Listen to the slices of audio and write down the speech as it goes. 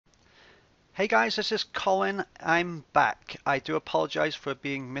Hey guys, this is Colin. I'm back. I do apologize for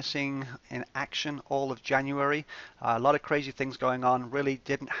being missing in action all of January. A lot of crazy things going on. Really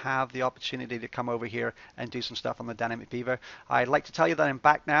didn't have the opportunity to come over here and do some stuff on the Dynamic Beaver. I'd like to tell you that I'm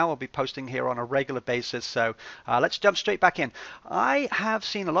back now. I'll be posting here on a regular basis. So let's jump straight back in. I have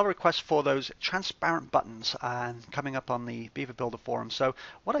seen a lot of requests for those transparent buttons coming up on the Beaver Builder forum. So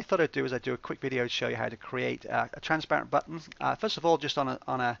what I thought I'd do is I'd do a quick video to show you how to create a transparent button. First of all, just on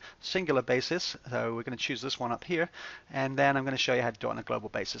a singular basis. So we're going to choose this one up here, and then I'm going to show you how to do it on a global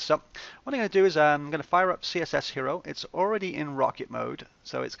basis. So what I'm going to do is I'm going to fire up CSS Hero. It's already in rocket mode,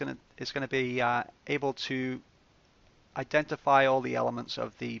 so it's going to be able to identify all the elements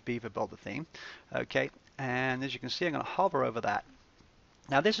of the Beaver Builder theme. Okay, and as you can see, I'm going to hover over that.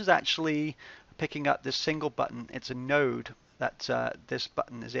 Now this is actually picking up this single button. It's a node that this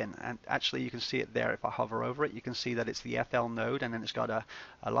button is in, and actually you can see it there. If I hover over it, you can see that it's the FL node, and then it's got a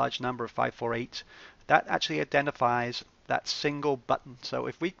large number of 548. That actually identifies that single button. So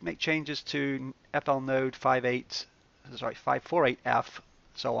if we make changes to FL node 548F,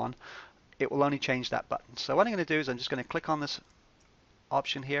 so on, it will only change that button. So what I'm going to do is I'm just going to click on this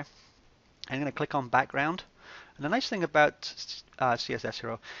option here. I'm going to click on background. And the nice thing about CSS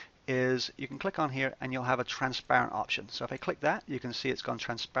Hero is you can click on here and you'll have a transparent option. So if I click that, you can see it's gone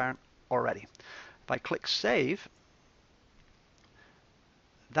transparent already. If I click save,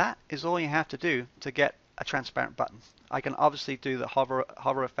 that is all you have to do to get a transparent button. I can obviously do the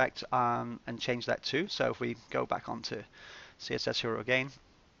hover effect and change that too. So if we go back onto CSS Hero again,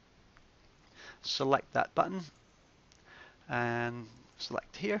 select that button and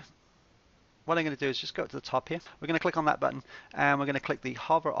select here. What I'm going to do is just go to the top here. We're going to click on that button and we're going to click the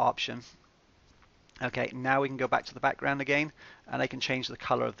hover option. Okay, now we can go back to the background again, and I can change the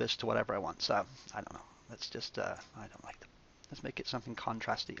color of this to whatever I want. So I don't know. Let's just I don't like that. Let's make it something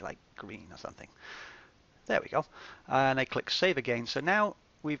contrasty, like green or something. There we go. And I click save again. So now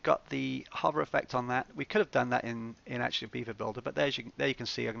we've got the hover effect on that. We could have done that in actually Beaver Builder, but there you can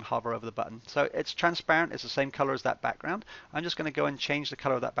see I can hover over the button. So it's transparent. It's the same color as that background. I'm just going to go and change the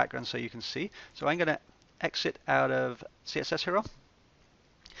color of that background so you can see. So I'm going to exit out of CSS Hero.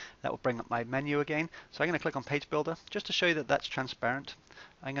 That will bring up my menu again. So I'm going to click on Page Builder just to show you that that's transparent.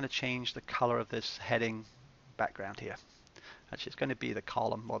 I'm going to change the color of this heading background here. Actually, it's going to be the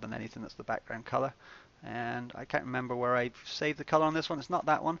column more than anything. That's the background color. And I can't remember where I saved the color on this one. It's not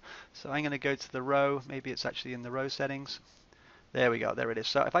that one. So I'm going to go to the row. Maybe it's actually in the row settings. There we go. There it is.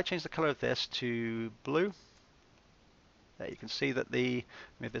 So if I change the color of this to blue, there you can see that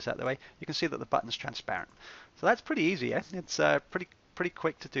move this out of the way, you can see that the button's transparent. So that's pretty easy. It's pretty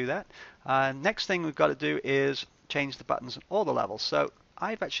quick to do that. Next thing we've got to do is change the buttons at all the levels. So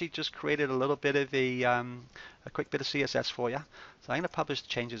I've actually just created a little bit of a quick bit of CSS for you. So I'm going to publish the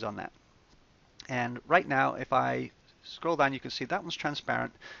changes on that. And right now, if I scroll down, you can see that one's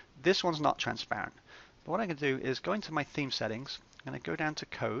transparent. This one's not transparent. But what I'm going to do is go into my theme settings. I'm going to go down to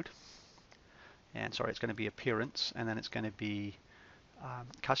code. And sorry, it's going to be appearance, and then it's going to be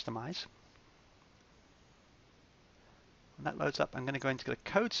customize. When that loads up, I'm going to go into the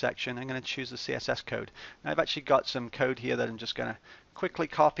code section. I'm going to choose the CSS code. Now I've actually got some code here that I'm just going to quickly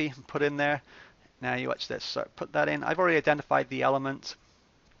copy and put in there. Now you watch this. So put that in. I've already identified the element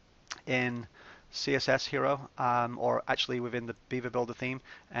in CSS Hero, or actually within the Beaver Builder theme,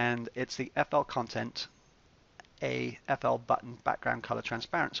 and it's the FL content, a FL button background color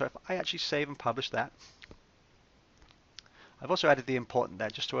transparent. So if I actually save and publish that, I've also added the important there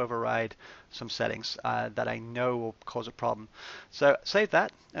just to override some settings that I know will cause a problem. So save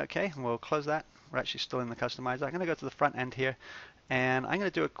that, okay, and we'll close that. We're actually still in the customizer. I'm going to go to the front end here, and I'm going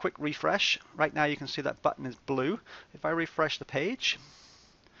to do a quick refresh. Right now you can see that button is blue. If I refresh the page,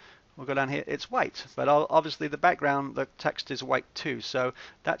 we'll go down here, it's white, but obviously the background, the text is white too, so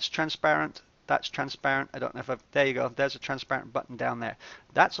that's transparent. That's transparent. I don't know if there you go. There's a transparent button down there.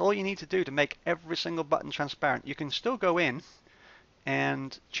 That's all you need to do to make every single button transparent. You can still go in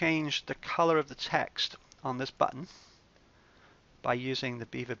and change the color of the text on this button by using the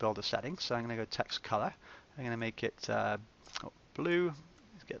Beaver Builder settings. So I'm going to go text color. I'm going to make it blue.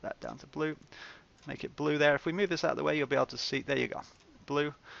 Let's get that down to blue. Make it blue there. If we move this out of the way, you'll be able to see. There you go.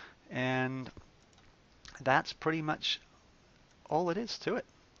 Blue. And that's pretty much all it is to it.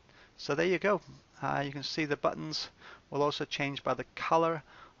 So there you go. You can see the buttons will also change by the color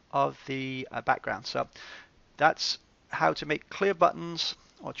of the background. So that's how to make clear buttons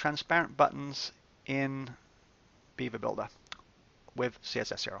or transparent buttons in Beaver Builder with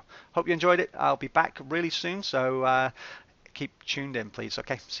CSS Hero. Hope you enjoyed it. I'll be back really soon, so keep tuned in, please.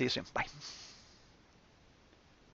 Okay, see you soon. Bye.